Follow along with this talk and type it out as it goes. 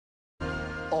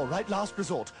All right, last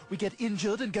resort. We get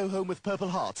injured and go home with purple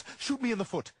hearts. Shoot me in the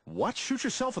foot. What? Shoot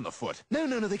yourself in the foot? No,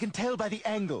 they can tell by the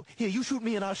angle. Here, you shoot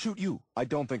me and I'll shoot you. I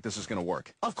don't think this is gonna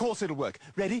work. Of course it'll work.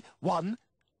 Ready? 1,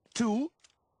 2,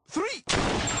 3.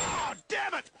 Oh,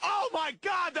 damn it! Oh my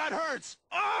God, that hurts!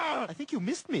 I think you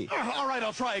missed me. All right,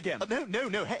 I'll try again.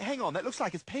 No. Hang on. That looks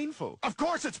like it's painful. Of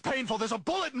course it's painful. There's a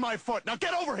bullet in my foot. Now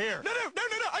get over here. No.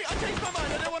 I changed my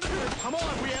mind. I don't want to do it. Come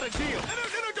on, we had a deal. No.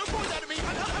 Don't point that at me. No.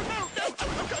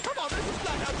 Come on. This is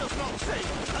flat out just not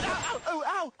safe.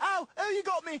 Ow. Oh, you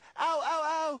got me.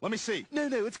 Ow. Let me see. No.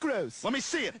 It's gross. Let me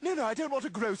see it. No. I don't want to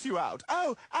gross you out.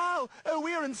 Ow. Oh,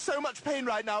 we are in so much pain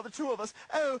right now, the two of us.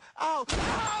 Oh, ow.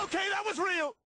 Okay, that was real.